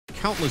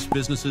Countless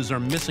businesses are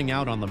missing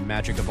out on the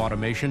magic of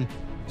automation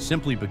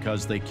simply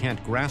because they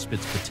can't grasp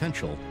its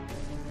potential.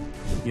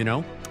 You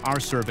know,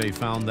 our survey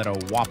found that a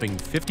whopping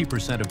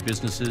 50% of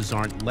businesses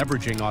aren't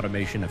leveraging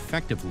automation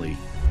effectively.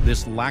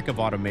 This lack of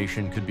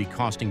automation could be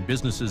costing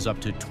businesses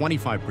up to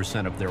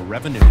 25% of their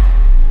revenue.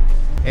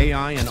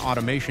 AI and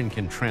automation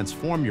can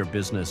transform your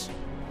business,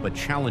 but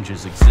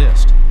challenges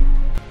exist.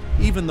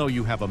 Even though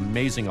you have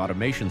amazing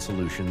automation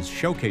solutions,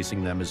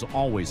 showcasing them is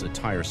always a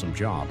tiresome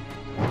job.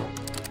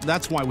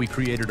 That's why we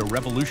created a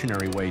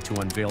revolutionary way to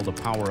unveil the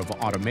power of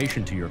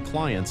automation to your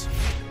clients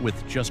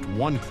with just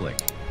one click.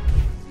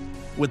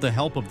 With the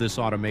help of this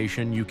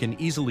automation, you can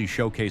easily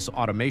showcase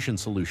automation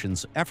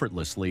solutions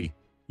effortlessly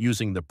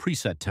using the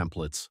preset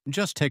templates.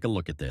 Just take a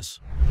look at this.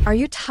 Are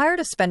you tired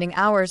of spending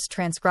hours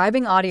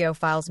transcribing audio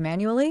files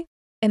manually?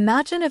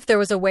 Imagine if there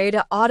was a way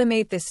to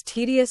automate this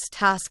tedious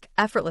task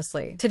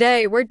effortlessly.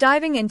 Today, we're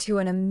diving into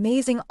an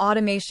amazing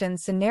automation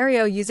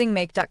scenario using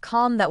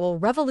Make.com that will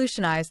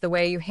revolutionize the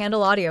way you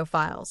handle audio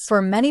files.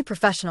 For many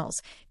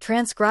professionals,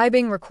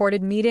 transcribing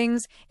recorded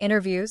meetings,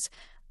 interviews,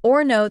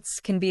 or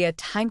notes can be a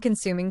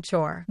time-consuming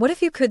chore. What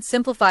if you could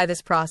simplify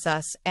this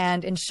process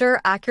and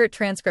ensure accurate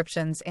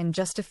transcriptions in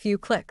just a few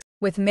clicks?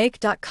 With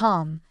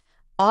Make.com,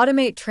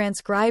 automate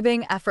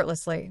transcribing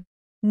effortlessly.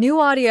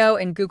 New audio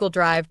in Google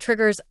Drive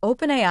triggers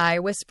OpenAI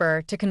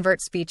Whisper to convert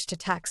speech to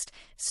text,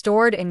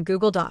 stored in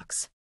Google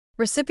Docs.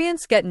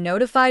 Recipients get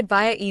notified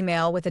via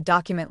email with a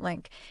document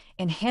link,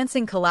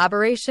 enhancing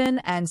collaboration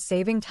and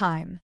saving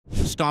time.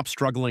 Stop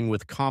struggling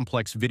with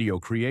complex video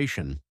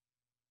creation.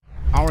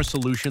 Our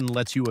solution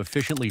lets you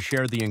efficiently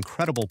share the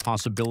incredible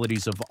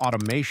possibilities of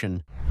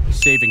automation,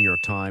 saving your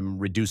time,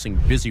 reducing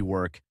busy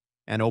work,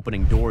 and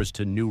opening doors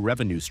to new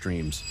revenue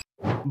streams.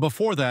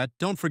 Before that,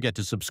 don't forget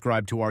to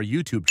subscribe to our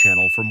YouTube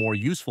channel for more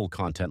useful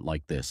content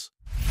like this.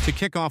 To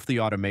kick off the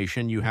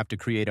automation, you have to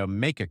create a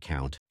Make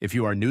account. If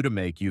you are new to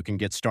Make, you can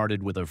get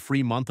started with a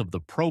free month of the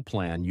Pro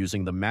plan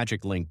using the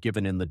magic link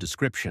given in the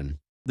description.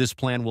 This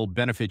plan will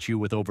benefit you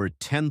with over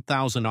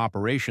 10,000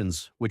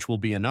 operations, which will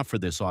be enough for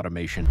this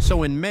automation.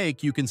 So in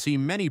Make, you can see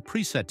many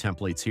preset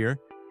templates here.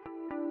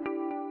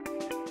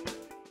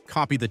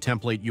 Copy the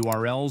template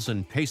URLs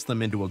and paste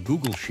them into a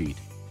Google Sheet.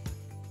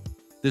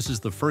 This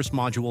is the first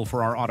module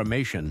for our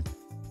automation.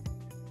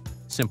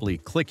 Simply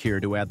click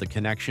here to add the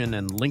connection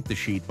and link the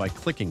sheet by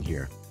clicking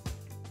here.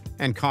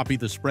 And copy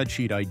the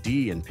spreadsheet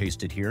ID and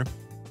paste it here.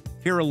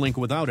 Here, a link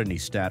without any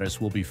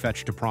status will be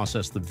fetched to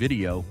process the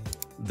video.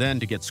 Then,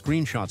 to get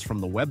screenshots from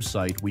the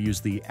website, we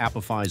use the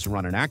Apify's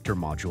Run an Actor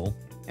module.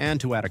 And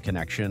to add a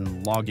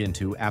connection, log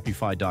into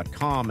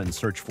apify.com and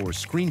search for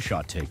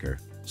Screenshot Taker.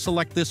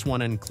 Select this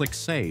one and click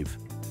Save.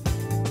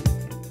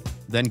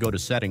 Then go to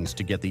Settings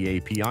to get the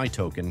API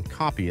token,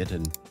 copy it,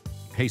 and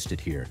paste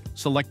it here.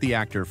 Select the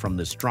actor from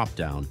this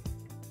drop-down.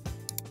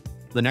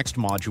 The next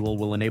module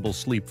will enable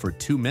sleep for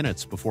 2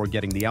 minutes before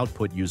getting the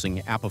output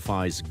using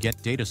Apify's Get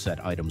Dataset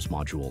Items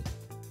module.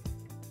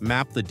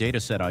 Map the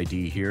dataset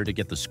ID here to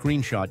get the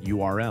screenshot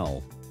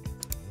URL.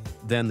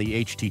 Then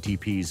the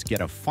HTTP's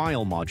Get a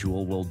File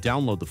module will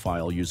download the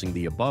file using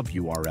the above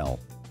URL.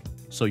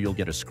 So you'll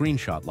get a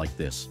screenshot like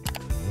this.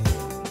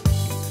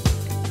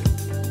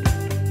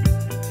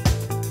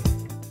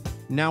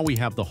 Now we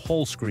have the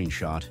whole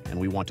screenshot, and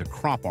we want to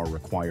crop our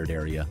required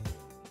area.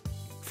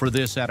 For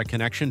this, add a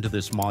connection to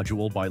this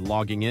module by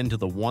logging into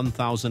the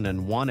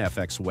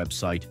 1001FX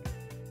website.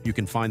 You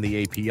can find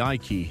the API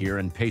key here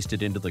and paste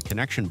it into the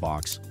connection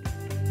box.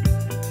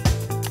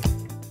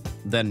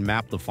 Then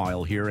map the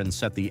file here and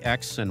set the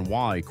X and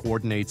Y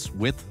coordinates,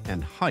 width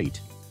and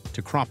height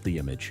to crop the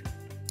image.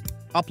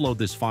 Upload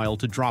this file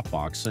to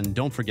Dropbox, and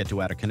don't forget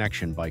to add a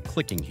connection by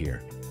clicking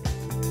here.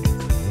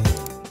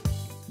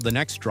 The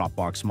next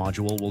Dropbox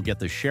module will get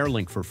the share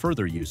link for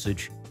further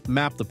usage.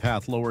 Map the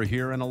path lower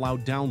here and allow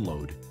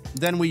download.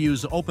 Then we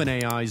use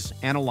OpenAI's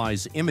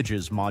Analyze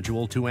Images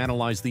module to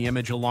analyze the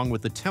image along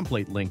with the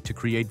template link to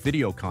create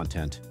video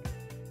content.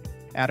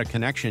 Add a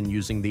connection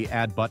using the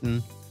Add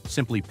button.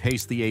 Simply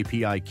paste the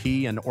API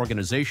key and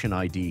organization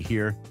ID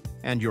here,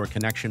 and your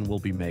connection will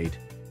be made.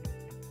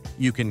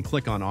 You can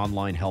click on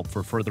Online Help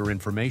for further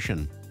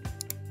information.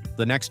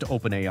 The next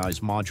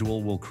OpenAI's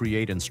module will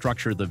create and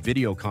structure the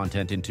video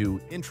content into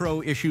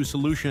intro, issue,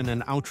 solution,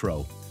 and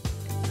outro.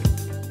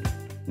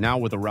 Now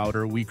with a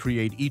router, we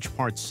create each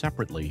part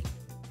separately.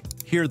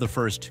 Here, the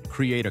first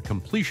Create a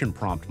Completion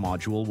Prompt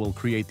module will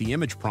create the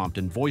image prompt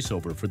and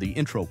voiceover for the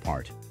intro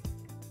part.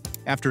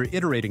 After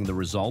iterating the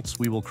results,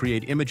 we will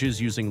create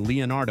images using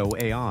Leonardo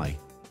AI.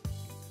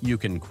 You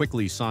can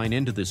quickly sign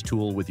into this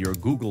tool with your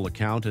Google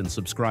account and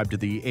subscribe to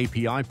the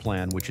API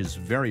plan, which is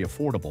very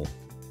affordable.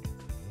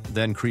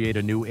 Then create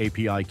a new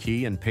API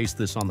key and paste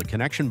this on the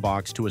connection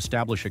box to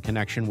establish a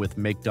connection with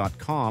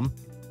Make.com,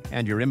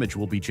 and your image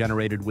will be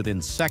generated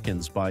within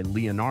seconds by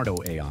Leonardo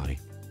AI.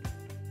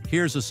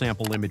 Here's a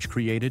sample image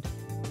created.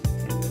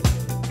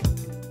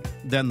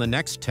 Then the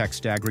next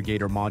text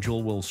aggregator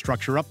module will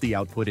structure up the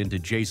output into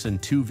JSON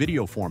to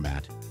video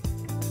format.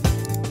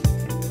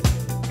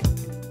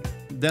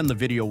 Then the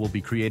video will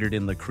be created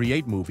in the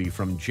Create Movie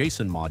from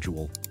JSON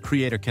module.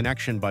 create a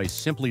connection by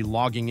simply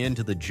logging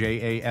into the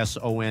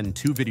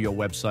JASON2 video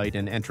website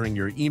and entering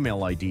your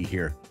email ID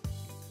here.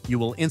 You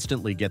will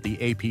instantly get the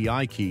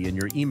API key in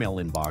your email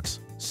inbox.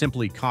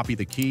 Simply copy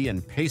the key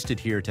and paste it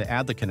here to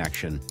add the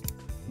connection.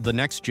 The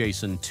next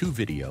JSON2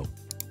 video.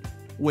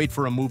 Wait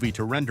for a movie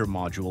to render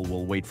module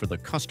will wait for the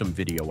custom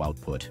video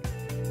output.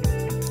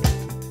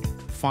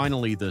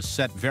 Finally, the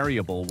set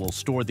variable will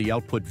store the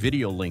output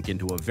video link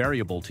into a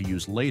variable to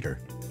use later.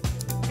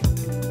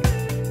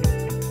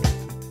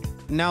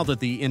 Now that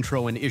the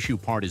intro and issue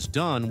part is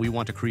done, we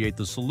want to create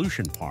the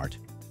solution part.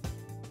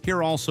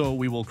 Here also,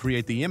 we will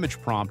create the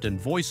image prompt and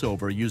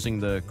voiceover using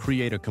the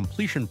Create a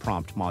Completion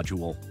Prompt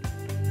module.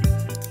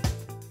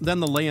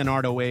 Then the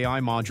Leonardo AI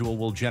module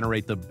will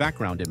generate the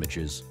background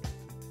images.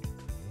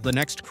 The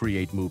next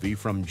Create Movie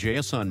from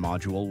JSON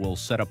module will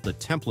set up the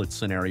template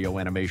scenario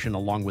animation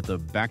along with the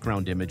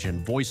background image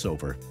and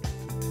voiceover.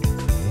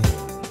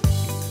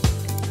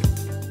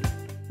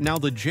 Now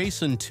the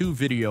JSON2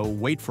 video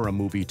Wait for a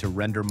Movie to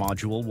Render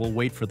module will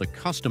wait for the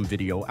custom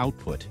video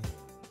output.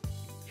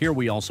 Here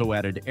we also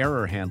added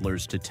error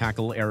handlers to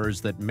tackle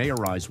errors that may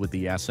arise with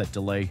the asset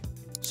delay,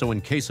 so in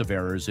case of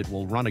errors it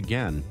will run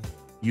again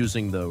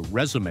using the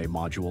resume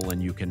module,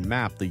 and you can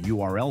map the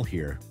URL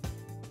here.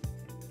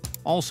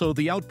 Also,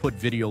 the output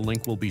video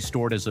link will be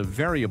stored as a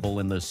variable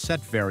in the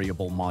set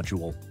variable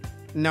module.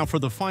 Now for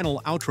the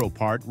final outro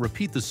part,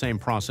 repeat the same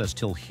process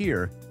till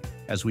here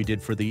as we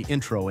did for the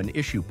intro and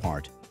issue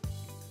part.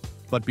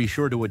 But be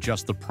sure to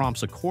adjust the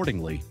prompts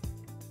accordingly.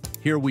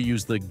 Here we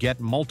use the Get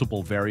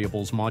Multiple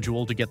Variables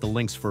module to get the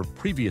links for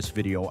previous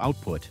video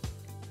output.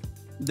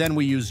 Then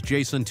we use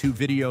JSON2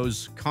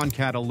 videos,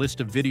 concat a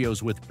list of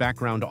videos with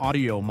background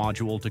audio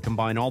module to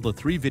combine all the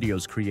 3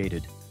 videos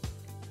created.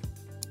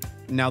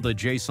 Now the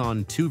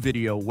JSON2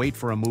 video Wait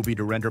for a Movie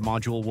to Render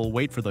module will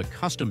wait for the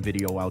custom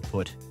video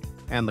output,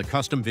 and the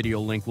custom video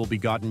link will be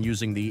gotten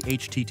using the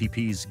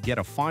HTTP's Get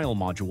a File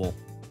module.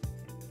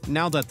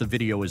 Now that the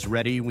video is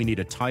ready, we need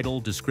a title,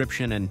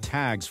 description, and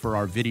tags for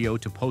our video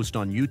to post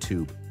on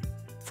YouTube.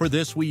 For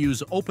this, we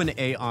use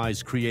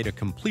OpenAI's Create a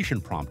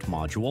Completion Prompt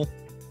module.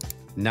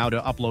 Now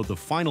to upload the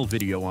final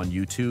video on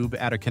YouTube,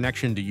 add a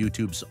connection to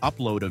YouTube's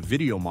Upload a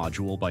Video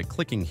module by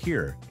clicking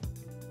here.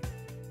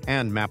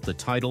 And map the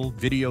title,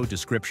 video,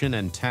 description,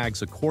 and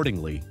tags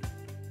accordingly.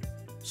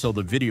 So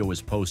the video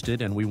is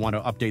posted, and we want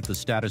to update the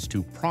status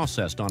to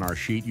Processed on our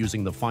sheet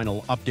using the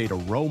final Update a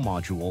Row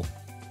module.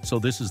 So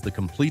this is the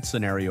complete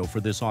scenario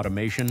for this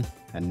automation,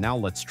 and now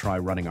let's try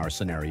running our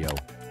scenario.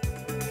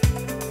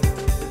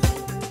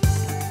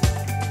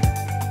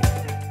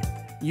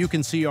 You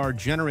can see our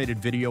generated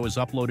video is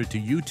uploaded to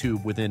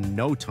YouTube within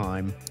no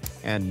time,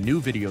 and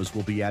new videos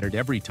will be added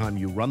every time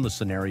you run the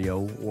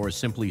scenario or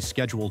simply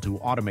schedule to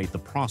automate the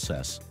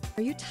process.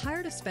 Are you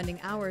tired of spending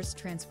hours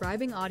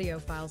transcribing audio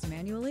files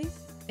manually?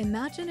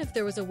 Imagine if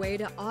there was a way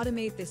to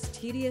automate this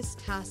tedious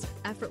task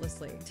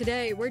effortlessly.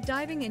 Today, we're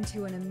diving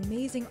into an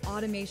amazing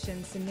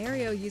automation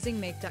scenario using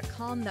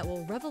Make.com that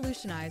will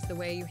revolutionize the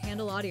way you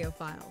handle audio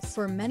files.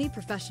 For many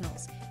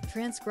professionals,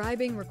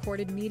 transcribing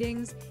recorded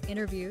meetings,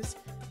 interviews,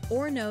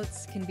 or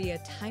notes can be a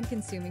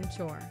time-consuming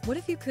chore. What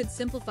if you could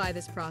simplify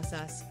this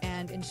process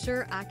and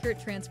ensure accurate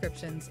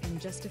transcriptions in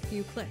just a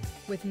few clicks?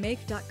 With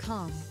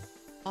Make.com,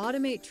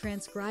 automate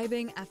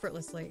transcribing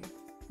effortlessly.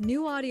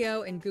 New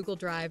audio in Google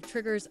Drive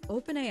triggers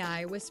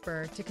OpenAI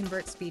Whisper to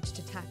convert speech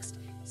to text,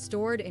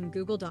 stored in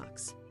Google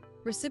Docs.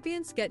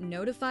 Recipients get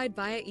notified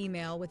via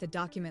email with a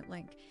document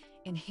link,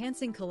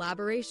 enhancing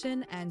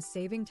collaboration and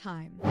saving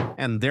time.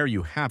 And there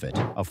you have it,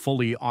 a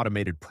fully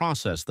automated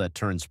process that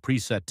turns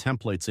preset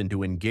templates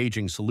into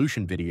engaging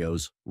solution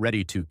videos,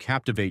 ready to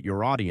captivate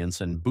your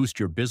audience and boost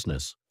your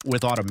business.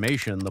 With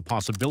automation, the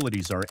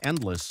possibilities are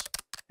endless,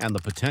 and the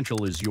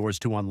potential is yours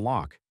to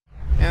unlock.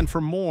 And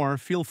for more,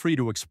 feel free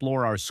to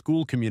explore our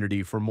school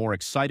community for more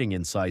exciting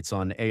insights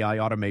on AI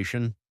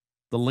automation.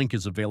 The link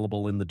is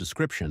available in the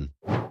description.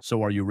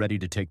 So are you ready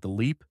to take the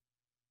leap?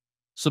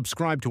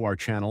 Subscribe to our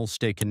channel,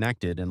 stay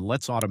connected, and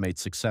let's automate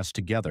success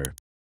together.